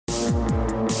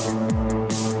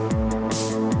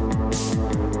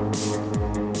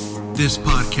This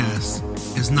podcast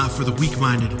is not for the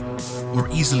weak-minded or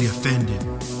easily offended.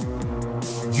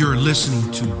 You're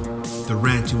listening to the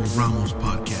Ranting with Ramos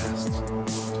podcast.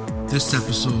 This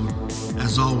episode,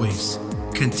 as always,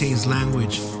 contains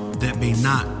language that may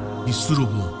not be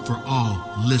suitable for all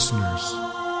listeners.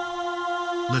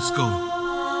 Let's go.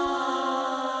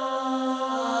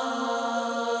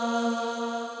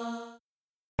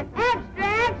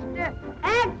 Extra,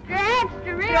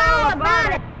 read all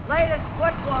about it. Latest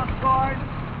football scores,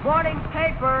 morning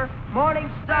paper,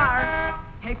 Morning Star.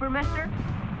 Paper, mister?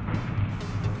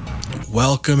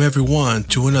 Welcome, everyone,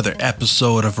 to another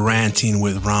episode of Ranting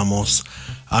with Ramos.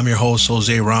 I'm your host,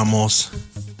 Jose Ramos.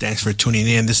 Thanks for tuning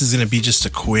in. This is going to be just a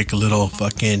quick little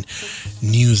fucking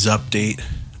news update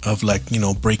of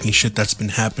breaking shit that's been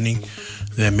happening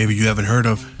that maybe you haven't heard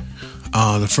of.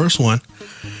 The first one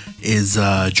is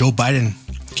Joe Biden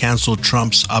canceled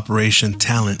Trump's Operation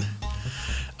Talent.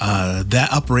 That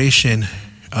operation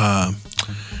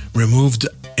removed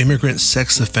immigrant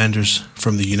sex offenders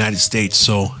from the United States.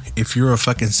 So if you're a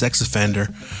fucking sex offender,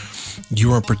 you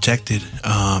weren't protected,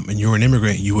 and you're an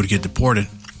immigrant, you would get deported.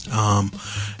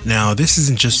 Now, this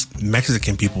isn't just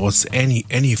Mexican people. It's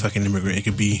any fucking immigrant. It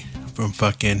could be from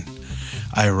fucking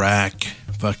Iraq,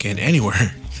 fucking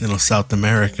anywhere, South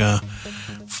America,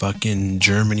 fucking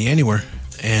Germany, anywhere.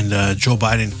 And Joe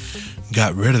Biden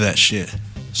got rid of that shit.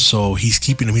 So he's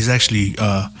keeping them. He's actually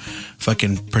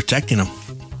fucking protecting them.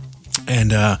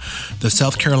 And the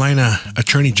South Carolina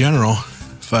Attorney General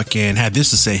fucking had this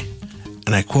to say,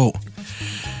 and I quote,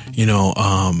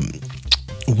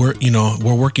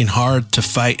 we're working hard to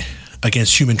fight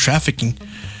against human trafficking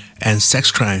and sex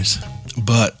crimes,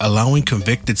 but allowing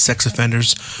convicted sex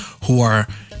offenders who are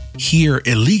here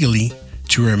illegally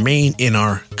to remain in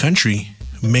our country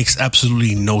makes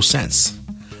absolutely no sense.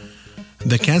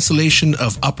 The cancellation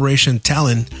of Operation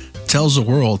Talent tells the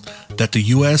world that the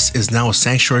U.S. is now a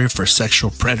sanctuary for sexual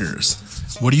predators.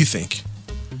 What do you think?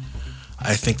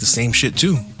 I think the same shit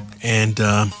too. And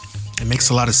it makes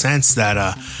a lot of sense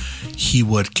that he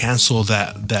would cancel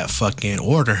that fucking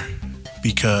order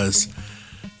because,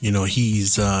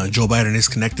 he's Joe Biden is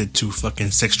connected to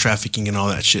fucking sex trafficking and all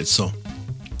that shit. So,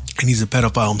 and he's a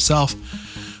pedophile himself.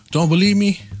 Don't believe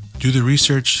me? Do the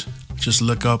research. Just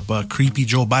look up creepy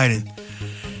Joe Biden.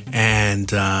 And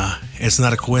it's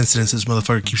not a coincidence. This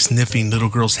motherfucker keeps sniffing little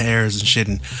girls' hairs and shit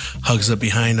and hugs up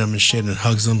behind them and shit and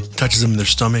hugs them, touches them in their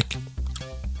stomach,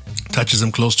 touches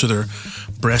them close to their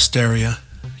breast area,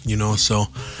 so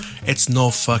it's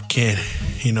no fucking,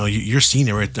 you're seeing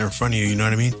it right there in front of you, you know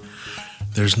what I mean?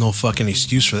 There's no fucking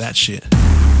excuse for that shit.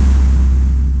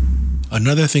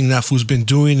 Another thing that fool's been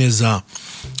doing is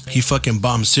he fucking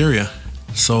bombed Syria.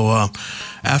 So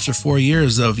after 4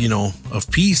 years of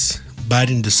peace,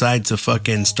 Biden decided to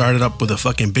fucking start it up with a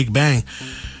fucking big bang,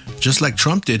 just like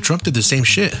Trump did. Trump did the same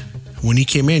shit. When he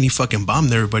came in, he fucking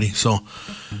bombed everybody. So,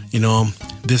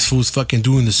 this fool's fucking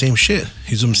doing the same shit.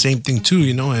 He's doing the same thing too,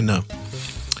 and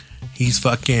he's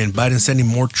fucking Biden sending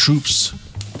more troops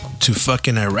to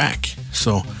fucking Iraq.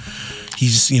 So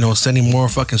he's, sending more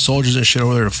fucking soldiers and shit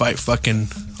over there to fight fucking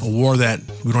a war that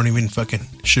we don't even fucking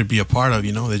should be a part of,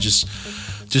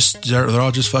 they're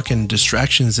all just fucking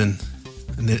distractions and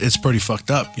it's pretty fucked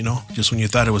up, just when you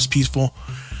thought it was peaceful,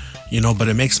 but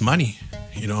it makes money,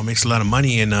 it makes a lot of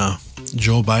money. And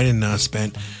Joe Biden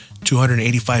spent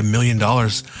 $285 million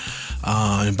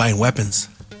in buying weapons.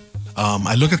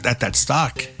 I look at that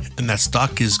stock, and that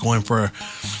stock is going for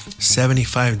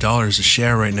 $75 a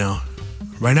share right now.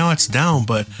 Right now it's down,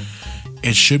 but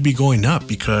it should be going up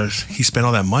because he spent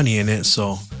all that money in it.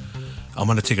 So I'm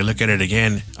going to take a look at it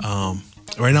again.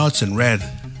 Right now it's in red,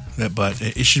 but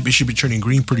it should be turning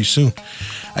green pretty soon.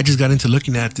 I just got into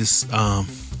looking at this.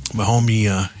 My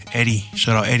homie Eddie,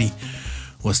 shout out Eddie,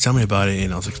 was telling me about it,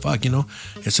 and I was like, "Fuck,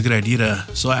 it's a good idea to."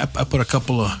 So I put a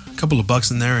couple of bucks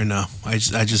in there, and I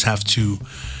just have to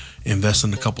invest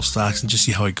in a couple stocks and just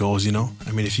see how it goes. I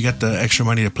mean, if you got the extra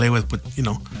money to play with, but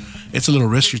it's a little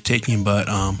risk you're taking. But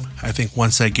I think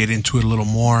once I get into it a little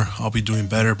more, I'll be doing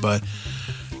better. But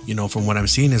from what I'm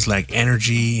seeing is like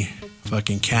energy,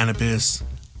 fucking cannabis,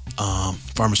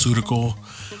 pharmaceutical,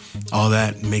 all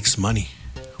that makes money.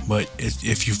 But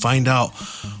if you find out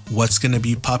what's going to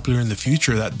be popular in the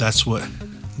future, that's where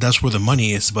the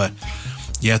money is. But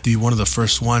you have to be one of the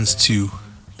first ones to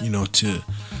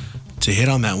hit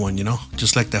on that one,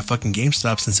 just like that fucking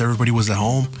GameStop. Since everybody was at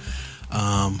home,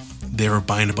 they were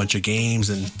buying a bunch of games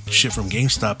and shit from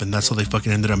GameStop, and that's how they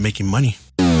fucking ended up making money.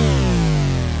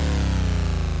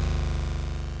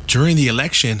 During the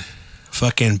election,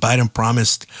 fucking Biden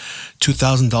promised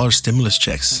 $2,000 stimulus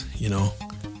checks,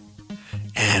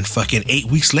 And fucking 8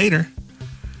 weeks later,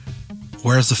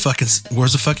 where's the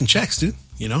fucking checks, dude?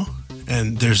 You know,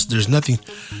 and there's nothing.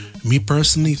 Me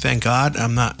personally, thank God,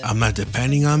 I'm not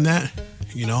depending on that,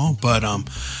 you know. But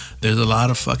there's a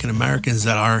lot of fucking Americans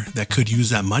that could use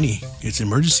that money. It's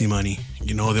emergency money.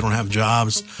 You know, they don't have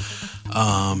jobs.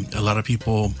 A lot of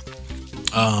people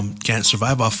can't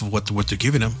survive off of what they're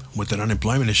giving them with that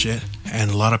unemployment and shit.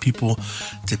 And a lot of people,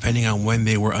 depending on when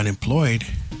they were unemployed,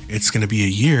 it's going to be a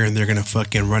year and they're going to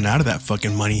fucking run out of that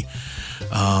fucking money.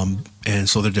 And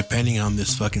so they're depending on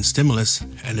this fucking stimulus,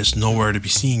 and it's nowhere to be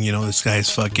seen. You know, this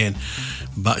guy's fucking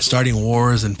starting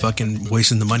wars and fucking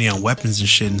wasting the money on weapons and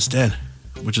shit instead,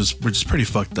 which is pretty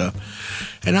fucked up.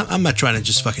 And I'm not trying to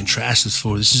just fucking trash this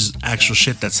fool. This is actual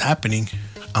shit that's happening,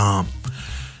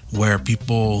 where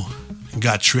people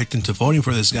got tricked into voting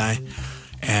for this guy,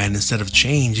 and instead of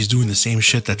change, he's doing the same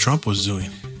shit that Trump was doing.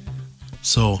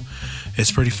 So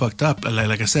it's pretty fucked up.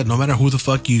 Like I said, no matter who the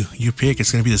fuck you pick,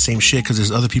 it's gonna be the same shit, because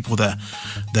there's other people that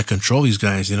control these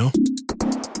guys, you know.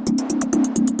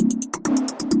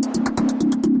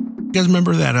 You guys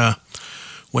remember that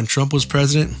when Trump was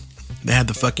president, they had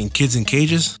the fucking kids in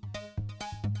cages?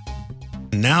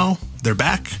 And now they're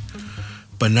back,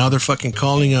 but now they're fucking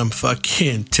calling them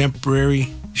fucking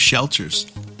temporary shelters.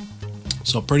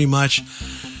 So pretty much,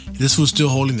 this was still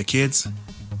holding the kids,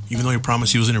 even though he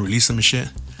promised he was gonna release them and shit.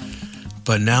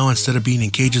 But now, instead of being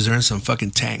in cages, they're in some fucking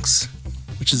tanks,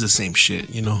 which is the same shit,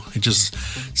 you know. It just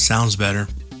sounds better.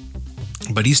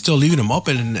 But he's still leaving them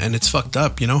open, and it's fucked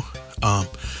up, you know.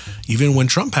 Even when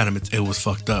Trump had him, it was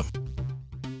fucked up.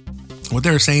 What they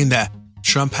were saying, that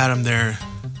Trump had him there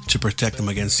to protect them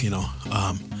against, you know,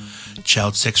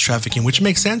 child sex trafficking, which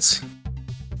makes sense.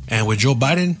 And with Joe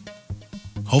Biden,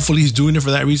 hopefully he's doing it for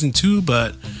that reason too.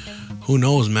 But who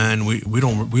knows, man? We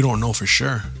don't know for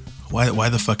sure why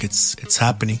the fuck it's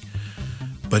happening.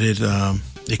 But it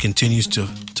continues to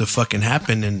fucking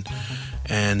happen,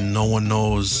 and no one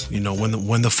knows, you know,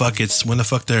 when the fuck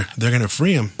they're gonna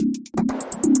free him.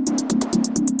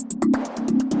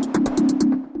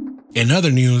 In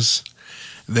other news,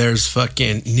 there's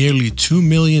fucking nearly 2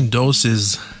 million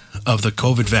doses of the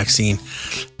COVID vaccine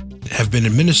have been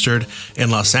administered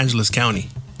in Los Angeles County,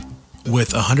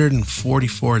 with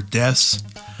 144 deaths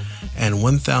and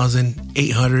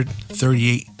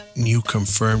 1,838 new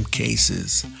confirmed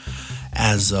cases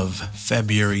as of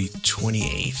February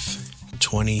 28th,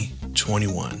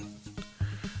 2021.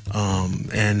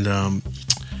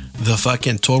 The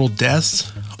fucking total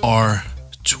deaths are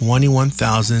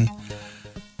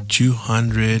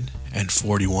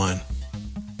 21,241.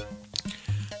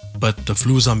 But the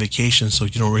flu's on vacation, so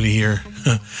you don't really hear.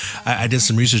 I did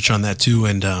some research on that too,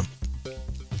 and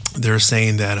they're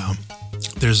saying that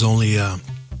there's only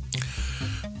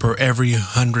per every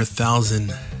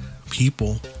 100,000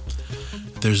 people,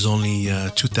 there's only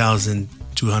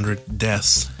 2,200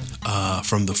 deaths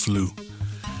from the flu.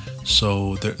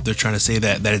 So they're trying to say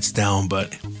that it's down,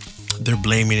 but they're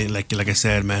blaming it, like I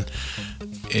said, man.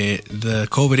 The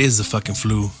COVID is the fucking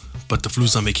flu, but the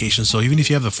flu's on vacation. So even if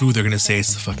you have the flu, they're gonna say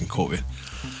it's the fucking COVID.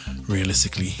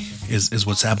 Realistically, is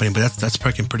what's happening. But that's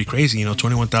fucking pretty crazy, you know.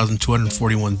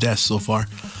 21,241 deaths so far.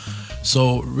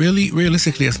 So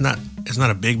realistically, it's not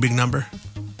a big number.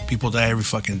 People die every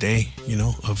fucking day, you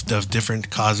know, of different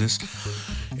causes.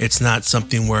 It's not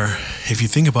something where, if you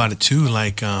think about it too,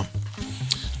 like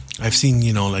I've seen,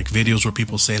 you know, like videos where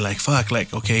people say like, fuck,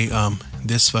 like, okay,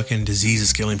 this fucking disease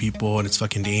is killing people and it's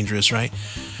fucking dangerous, right?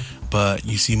 But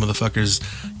you see motherfuckers,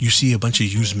 you see a bunch of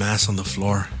used masks on the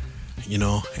floor, you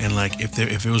know, and like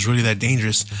if it was really that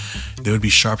dangerous, there would be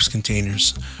sharps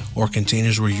containers, or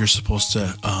containers where you're supposed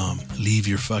to leave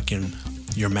your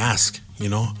mask, you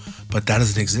know, but that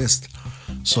doesn't exist.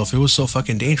 So if it was so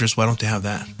fucking dangerous, why don't they have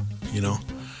that, you know?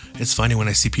 It's funny when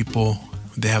I see people,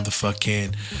 they have the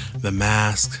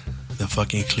mask, the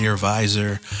fucking clear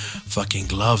visor, fucking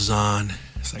gloves on.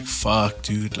 It's like, fuck,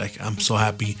 dude. Like, I'm so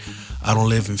happy I don't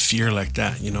live in fear like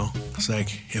that, you know? It's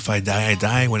like, if I die, I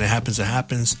die. When it happens, it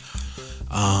happens.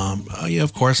 Yeah,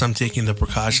 of course, I'm taking the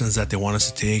precautions that they want us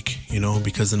to take, you know,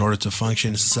 because in order to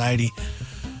function in society,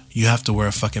 you have to wear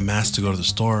a fucking mask to go to the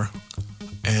store.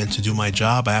 And to do my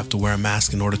job, I have to wear a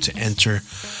mask in order to enter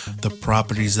the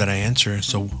properties that I enter.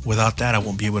 So without that, I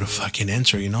won't be able to fucking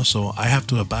enter, you know? So I have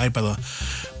to abide by the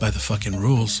fucking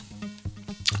rules.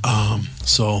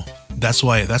 So that's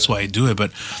why I do it.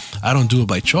 But I don't do it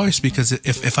by choice, because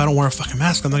if I don't wear a fucking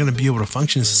mask, I'm not going to be able to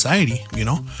function in society, you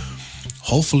know?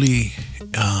 Hopefully,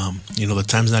 you know, the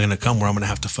time's not going to come where I'm going to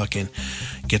have to fucking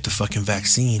get the fucking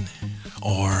vaccine.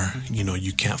 Or, you know,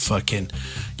 you can't buy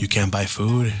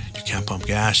food, you can't pump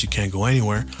gas, you can't go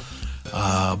anywhere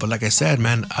But like I said,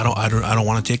 man, I don't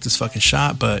want to take this fucking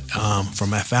shot. But for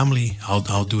my family,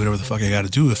 I'll do whatever the fuck I got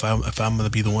to do. If I'm gonna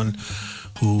be the one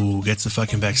who gets the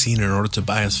fucking vaccine in order to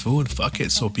buy us food, fuck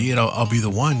it, so be it. I'll be the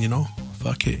one, you know.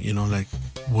 Fuck it, you know. Like,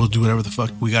 we'll do whatever the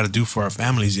fuck we got to do for our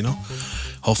families, you know.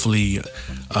 Hopefully,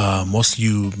 most of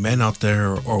you men out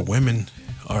there or women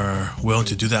are willing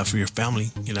to do that for your family.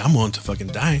 You know, I'm willing to fucking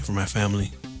die for my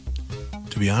family,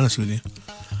 to be honest with you.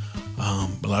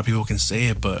 A lot of people can say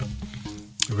it, but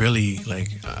really, like,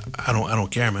 I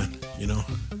don't care, man, you know.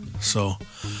 So,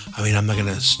 I mean, I'm not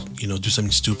gonna, you know, do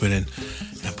something stupid and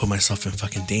put myself in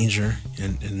fucking danger,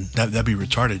 and that'd be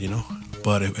retarded, you know.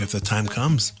 But if the time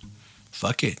comes,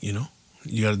 fuck it, you know.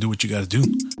 You gotta do what you gotta do.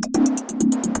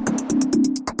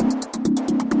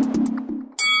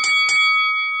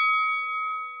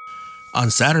 On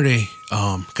Saturday,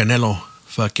 Canelo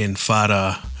fucking fought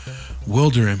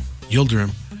Yildirim.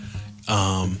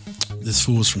 This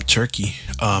fool was from Turkey.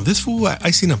 This fool,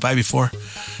 I seen him fight before.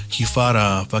 He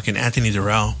fought fucking Anthony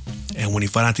Durrell. And when he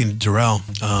fought Anthony Durrell,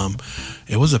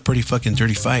 it was a pretty fucking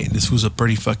dirty fight. This was a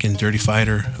pretty fucking dirty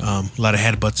fighter. A lot of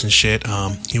headbutts and shit.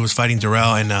 He was fighting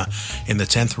Durrell, and in the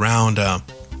 10th round,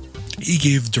 he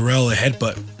gave Durrell a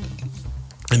headbutt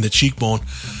in the cheekbone,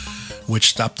 which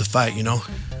stopped the fight, you know.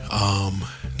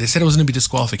 They said it was going to be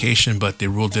disqualification, but they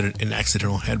ruled it an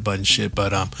accidental headbutt and shit.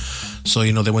 But so,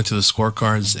 you know, they went to the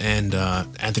scorecards, and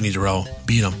Anthony Durrell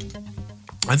beat him.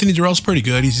 Anthony Durrell's pretty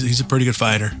good. He's a pretty good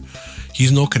fighter.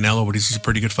 He's no Canelo, but he's a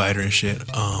pretty good fighter and shit.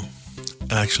 I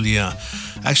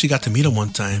actually got to meet him one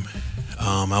time.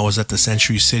 I was at the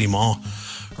Century City Mall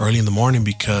early in the morning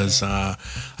because I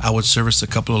would service a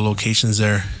couple of locations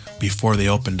there before they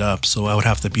opened up, so I would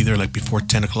have to be there like before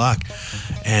 10 o'clock.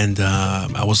 And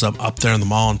I was up there in the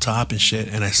mall on top and shit,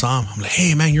 and I saw him. I'm like,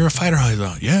 hey man, you're a fighter, huh? He's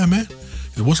like, yeah man.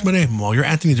 What's my name? Well, you're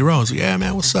Anthony Durrell. I was like, yeah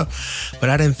man, what's up? But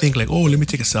I didn't think like, oh, let me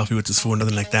take a selfie with this fool,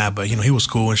 nothing like that. But you know, he was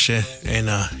cool and shit, and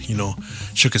you know,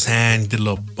 shook his hand, did a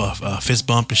little fist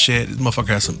bump and shit. This motherfucker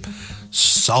has some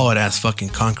solid ass fucking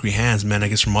concrete hands, man. I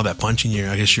guess from all that punching,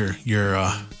 I guess your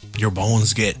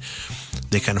bones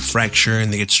they kind of fracture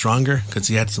and they get stronger because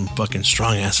he had some fucking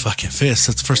strong ass fucking fists.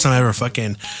 That's the first time I ever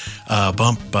fucking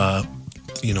bump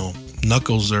you know,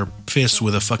 knuckles or fists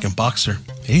with a fucking boxer.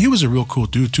 And he was a real cool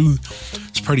dude too.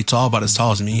 He's pretty tall, about as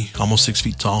tall as me, almost 6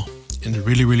 feet tall, and a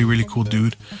really, really, really cool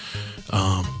dude.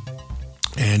 So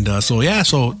then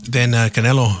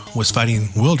Canelo was fighting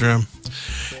Yildirim,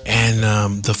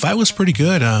 and the fight was pretty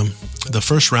good. The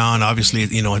first round, obviously,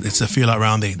 you know, it's a feel out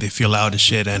round. They feel out and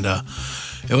shit, and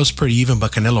it was pretty even,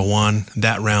 but Canelo won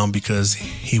that round because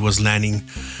he was landing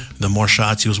the more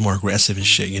shots. He was more aggressive and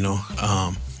shit, you know.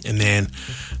 And then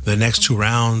the next 2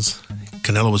 rounds,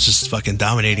 Canelo was just fucking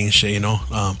dominating and shit, you know.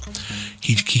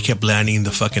 He kept landing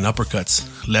the fucking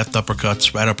uppercuts, left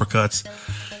uppercuts, right uppercuts.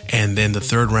 And then the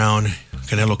 3rd round,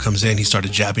 Canelo comes in. He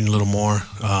started jabbing a little more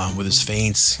with his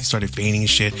feints. He started feinting and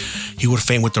shit. He would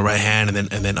feint with the right hand and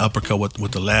then uppercut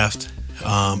with the left.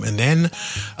 And then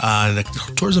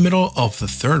towards the middle of the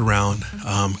 3rd round,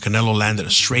 Canelo landed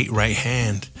a straight right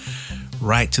hand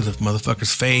right to the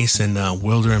motherfucker's face, and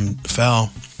Yildirim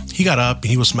fell. He got up and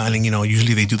he was smiling. You know,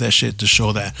 usually they do that shit to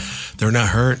show that they're not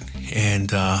hurt, and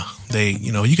they,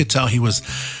 you know, you could tell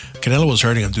Canelo was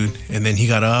hurting him, dude. And then he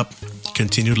got up,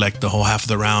 continued like the whole half of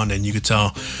the round, and you could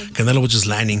tell Canelo was just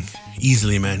landing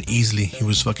easily, man, easily. He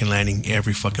was fucking landing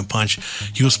every fucking punch.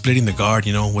 He was splitting the guard,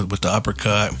 you know, with the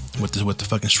uppercut, with the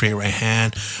fucking straight right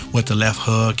hand, with the left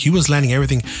hook. He was landing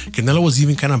everything. Canelo was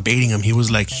even kind of baiting him. He was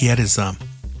like, he had his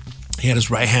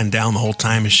right hand down the whole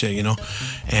time and shit, you know.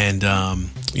 And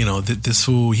you know, this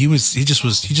fool, he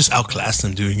just outclassed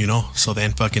him, dude, you know. So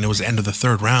then fucking, it was the end of the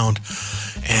 3rd round,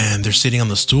 and they're sitting on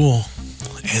the stool,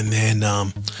 and then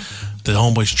the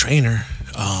homeboy's trainer,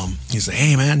 he's like,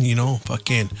 hey man, you know,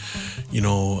 fucking, you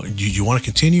know, you want to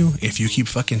continue? If you keep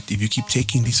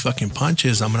taking these fucking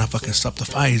punches, I'm gonna fucking stop the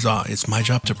fight. He's it's my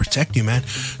job to protect you, man.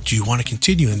 Do you want to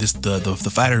continue? And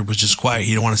the fighter was just quiet.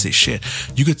 He didn't want to say shit.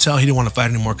 You could tell he didn't want to fight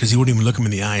anymore because he wouldn't even look him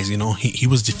in the eyes, you know. He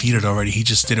was defeated already. He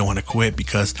just didn't want to quit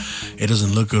because it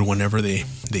doesn't look good whenever they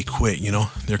quit, you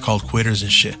know. They're called quitters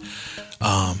and shit.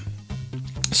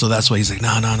 So that's why he's like,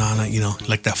 nah, you know,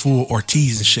 like that fool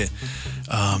Ortiz and shit.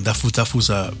 That fool's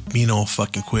a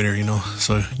fucking quitter, you know.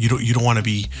 So you don't want to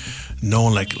be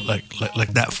known like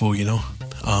that fool, you know.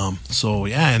 So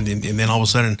yeah, and then all of a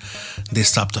sudden they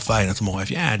stopped the fight. And I told my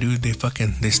wife, yeah, dude,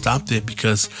 they stopped it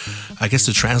because I guess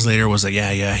the translator was like,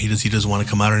 yeah, he doesn't want to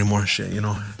come out anymore and shit, you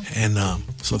know. And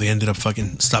so they ended up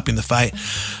fucking stopping the fight.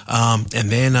 And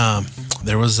then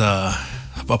there was a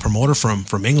promoter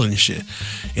from England and shit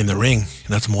in the ring. And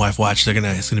that's what my wife watched.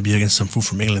 It's gonna be against some fool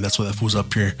from England. That's why that fool's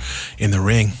up here in the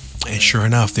ring. And sure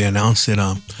enough, they announced it.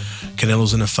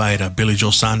 Canelo's gonna fight Billy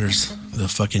Joe Saunders, the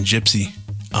fucking gypsy.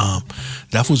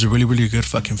 That fool's a really, really good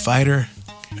fucking fighter.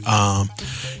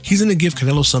 He's gonna give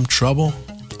Canelo some trouble,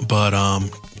 but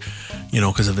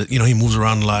because of it, he moves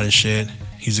around a lot and shit.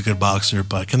 He's a good boxer,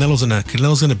 but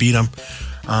Canelo's gonna beat him.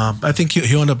 I think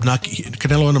Canelo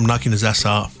end up knocking his ass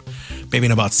out, maybe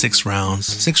in about 6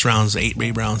 rounds,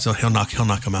 8 rounds. He'll knock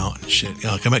him out and shit.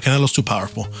 Canelo's too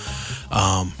powerful.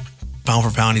 Pound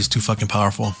for pound, he's too fucking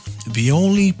powerful. The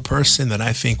only person that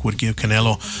I think would give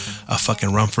Canelo a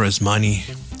fucking run for his money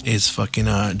is fucking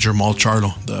Jermall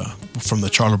Charlo, from the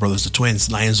Charlo brothers, the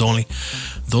twins, Lions Only.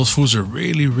 Those fools are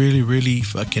really, really, really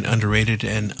fucking underrated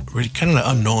and really kind of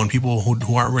unknown. People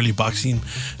who aren't really boxing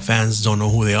fans don't know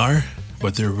who they are,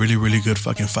 but they're really, really good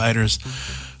fucking fighters.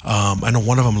 I know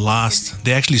one of them lost.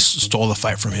 They actually stole the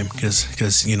fight from him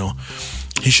because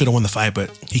he should have won the fight, but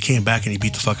he came back and he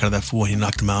beat the fuck out of that fool. He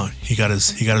knocked him out. He got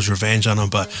his revenge on him.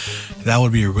 But that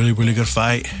would be a really, really good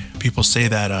fight. People say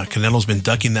that Canelo's been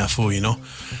ducking that fool.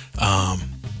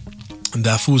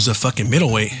 That fool's a fucking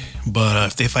middleweight. But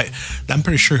if they fight, I'm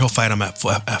pretty sure he'll fight him at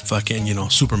fucking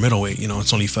super middleweight.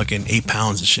 It's only fucking 8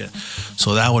 pounds and shit.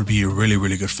 So that would be a really,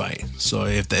 really good fight. So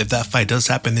if that fight does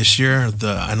happen this year,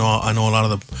 I know a lot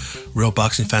of the real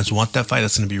boxing fans want that fight.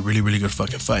 That's going to be a really, really good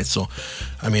fucking fight. So,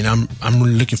 I mean, I'm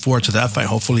really looking forward to that fight.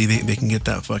 Hopefully they can get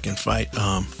that fucking fight,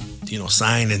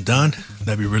 signed and done.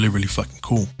 That'd be really, really fucking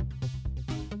cool.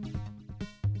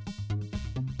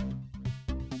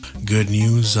 Good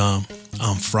news.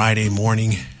 On Friday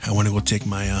morning, I want to go take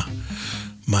my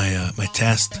my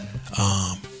test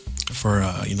for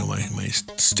my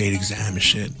state exam and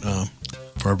shit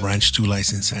for a branch 2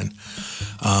 license, and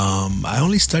I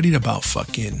only studied about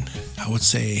fucking, I would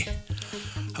say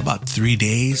about 3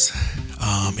 days,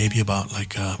 maybe about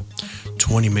like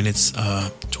 20 minutes a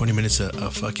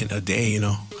fucking a day.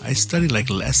 I studied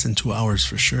like less than 2 hours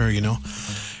for sure.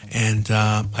 And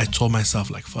I told myself,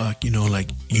 like, fuck, like,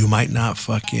 you might not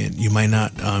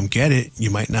get it, you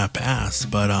might not pass,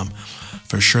 but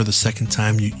for sure the second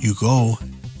time you go,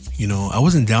 I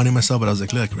wasn't downing myself, but I was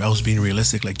like, look, I was being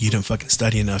realistic, like, you didn't fucking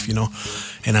study enough,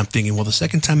 and I'm thinking, well, the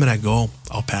second time that I go,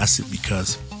 I'll pass it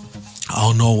because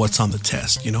I'll know what's on the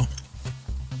test,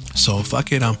 So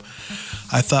fuck it.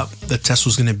 I thought the test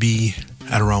was gonna be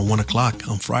at around 1 o'clock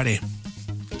on Friday,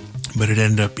 but it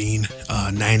ended up being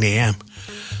 9 a.m.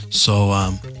 So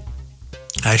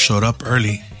I showed up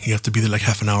early. You have to be there like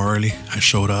half an hour early. I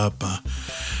showed up.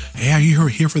 Hey, are you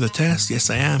here for the test? Yes,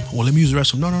 I am. Well, let me use the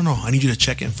restroom. No. I need you to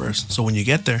check in first. So when you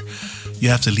get there, you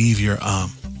have to leave your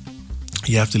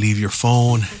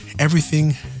phone,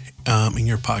 everything in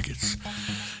your pockets.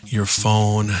 Your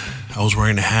phone. I was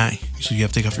wearing a hat, so you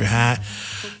have to take off your hat,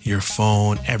 your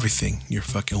phone, everything. Your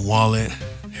fucking wallet.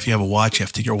 If you have a watch, you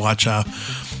have to take your watch out.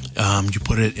 You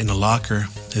put it in a locker,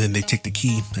 and then they take the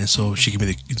key. And so she gave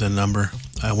me the number.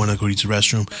 I want to go use the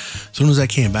restroom. As soon as I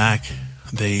came back,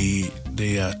 they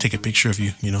take a picture of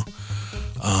you,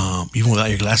 even without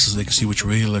your glasses, they can see what you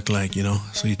really look like,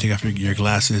 So you take off your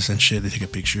glasses and shit. They take a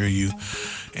picture of you,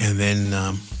 and then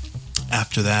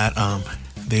after that,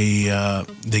 they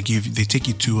take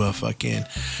you to a fucking.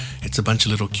 It's a bunch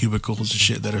of little cubicles and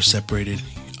shit that are separated.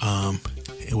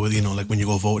 With like when you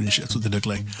go vote and shit, that's what they look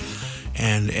like.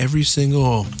 And every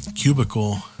single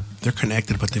cubicle, they're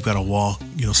connected, but they've got a wall,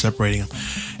 separating them,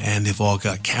 and they've all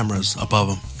got cameras above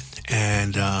them.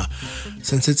 And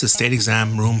since it's a state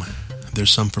exam room,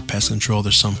 there's some for pest control,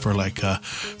 there's some for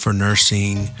for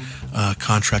nursing,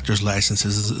 contractors'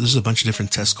 licenses. There's a bunch of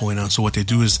different tests going on. So what they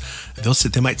do is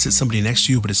they might sit somebody next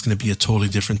to you, but it's going to be a totally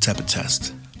different type of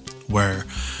test, where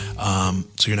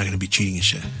so you're not going to be cheating and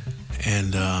shit.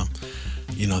 And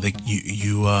you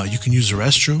can use the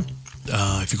restroom.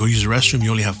 If you go use the restroom, you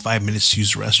only have 5 minutes to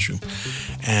use the restroom.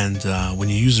 And when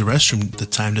you use the restroom, the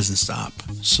time doesn't stop.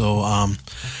 So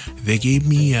they gave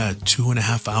me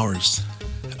 2.5 hours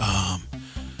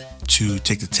to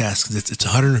take the test, because it's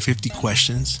 150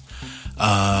 questions.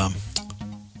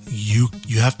 You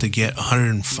have to get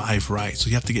 105 right. So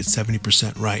you have to get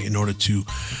 70% right in order to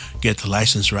get the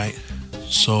license right.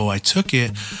 So I took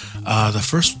it.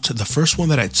 The first one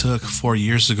that I took 4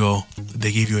 years ago,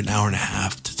 they gave you an hour and a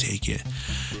half to take it,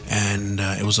 and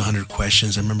it was 100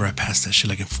 questions. I remember I passed that shit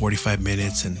like in 45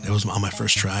 minutes, and it was on my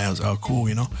first try. I was cool,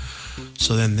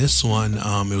 So then this one,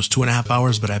 it was 2.5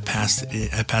 hours, but I passed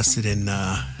it in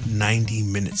 90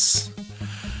 minutes.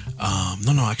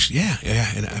 Actually,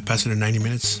 and I passed it in 90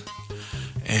 minutes,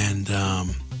 and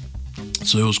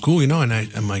so it was cool, And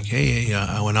I'm like, hey,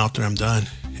 I went out there, I'm done.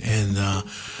 and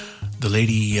the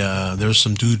lady, there was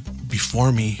some dude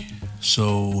before me,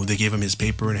 so they gave him his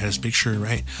paper and it had his picture,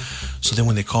 right? So then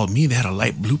when they called me, they had a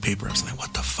light blue paper. I was like,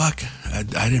 what the fuck? I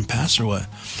didn't pass or what?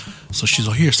 So she's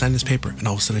like, here, sign this paper. And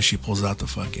all of a sudden she pulls out the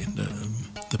fucking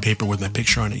the paper with my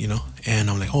picture on it, you know? And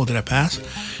I'm like, oh, did I pass?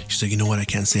 She's like, you know what? I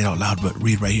can't say it out loud, but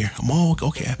read right here. I'm all,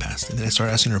 okay, I passed. And then I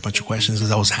started asking her a bunch of questions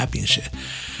because I was happy and shit.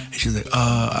 And she's like,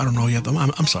 I don't know yet.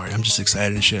 I'm sorry. I'm just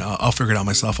excited and shit. I'll figure it out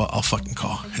myself. I'll fucking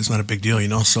call. It's not a big deal, you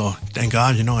know? So thank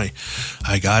God, you know,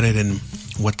 I got it. And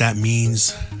what that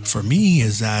means for me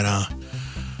is that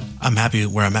I'm happy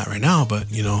where I'm at right now,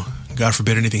 but, you know, God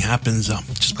forbid anything happens,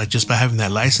 just by having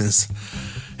that license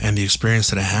and the experience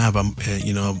that I have,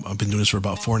 you know, I've been doing this for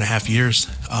about 4.5 years.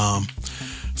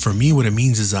 For me, what it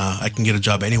means is I can get a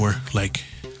job anywhere. Like,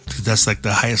 that's like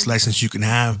the highest license you can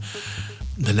have.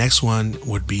 The next one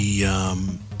would be to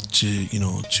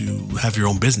have your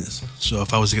own business. So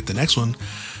if I was to get the next one,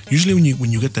 usually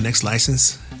when you get the next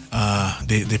license,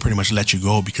 they pretty much let you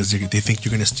go because they think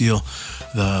you're gonna steal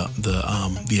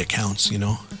the accounts, you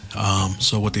know.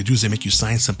 So what they do is they make you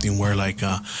sign something where like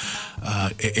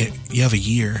you have a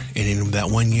year, and in that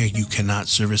 1 year you cannot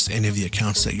service any of the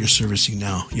accounts that you're servicing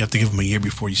now. You have to give them a year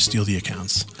before you steal the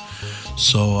accounts.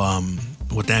 So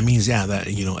what that means, that,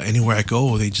 you know, anywhere I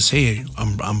go, they just say, hey,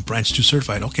 I'm branch 2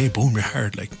 certified. Okay, boom, you're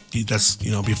hired. Like, that's,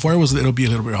 you know, before it'll be a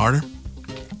little bit harder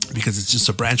because it's just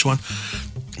a branch 1,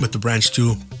 but the branch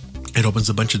 2, it opens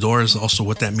a bunch of doors. Also,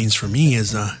 what that means for me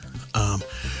is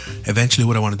eventually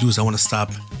what I want to do is I want to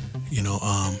stop, you know,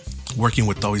 working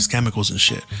with all these chemicals and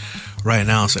shit. Right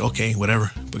now it's like, okay,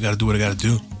 whatever, but gotta do what I gotta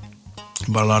do.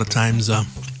 But a lot of times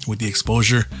with the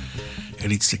exposure, it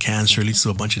leads to cancer, it leads to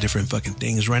a bunch of different fucking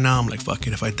things. Right now I'm like, fuck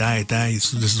it, if I die, I die.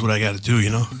 This is what I gotta do, you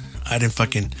know. I don't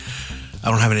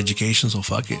have an education, so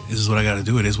fuck it, this is what I gotta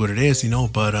do. It is what it is, you know.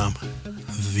 But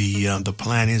the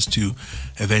plan is to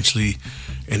eventually,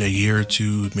 in a year or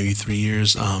 2, maybe 3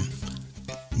 years,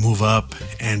 move up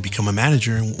and become a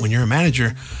manager. And when you're a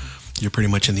manager, you're pretty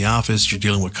much in the office, you're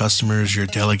dealing with customers, you're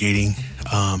delegating,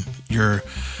 you're,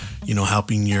 you know,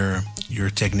 helping your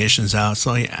technicians out.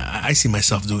 So I see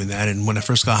myself doing that. And when I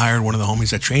first got hired, one of the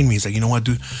homies that trained me, he's like, you know what,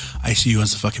 dude, I see you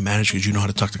as a fucking manager because you know how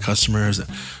to talk to customers,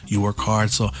 you work hard.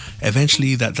 So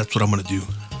eventually that's what I'm going to do,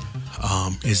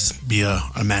 is be a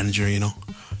manager, you know.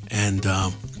 And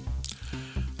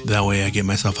that way I get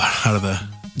myself out of the,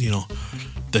 you know,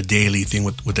 the daily thing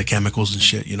with the chemicals and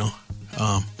shit, you know.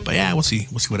 But yeah, we'll see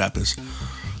what happens.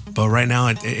 But right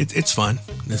now it's fun.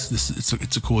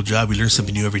 It's a cool job. We learn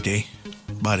something new every day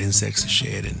about insects and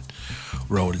shit and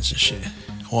rodents and shit.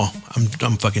 Well,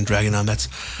 I'm fucking dragging on. That's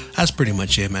pretty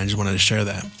much it, man. I just wanted to share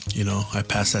that. You know, I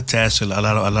passed that test. A lot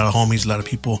of homies, a lot of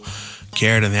people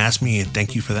cared and they asked me, and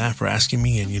thank you for that, for asking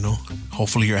me. And, you know,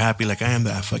 hopefully you're happy like I am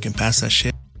that I fucking passed that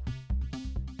shit.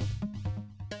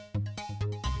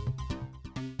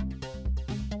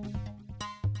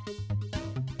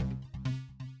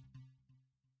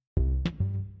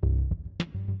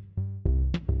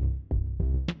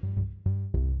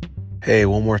 Hey,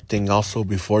 one more thing also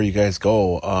before you guys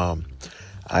go.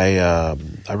 I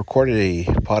recorded a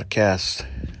podcast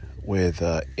with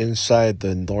Inside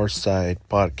the North Side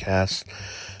podcast.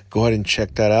 Go ahead and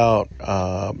check that out.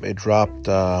 It dropped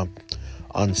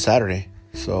on Saturday,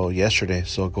 so yesterday.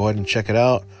 So go ahead and check it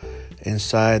out.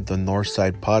 Inside the North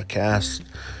Side podcast.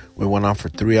 We went on for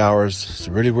 3 hours. It's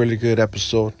a really, really good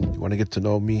episode. You want to get to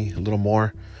know me a little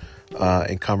more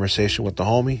in conversation with the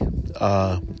homie.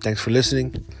 Thanks for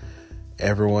listening.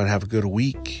 Everyone have a good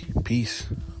week. Peace.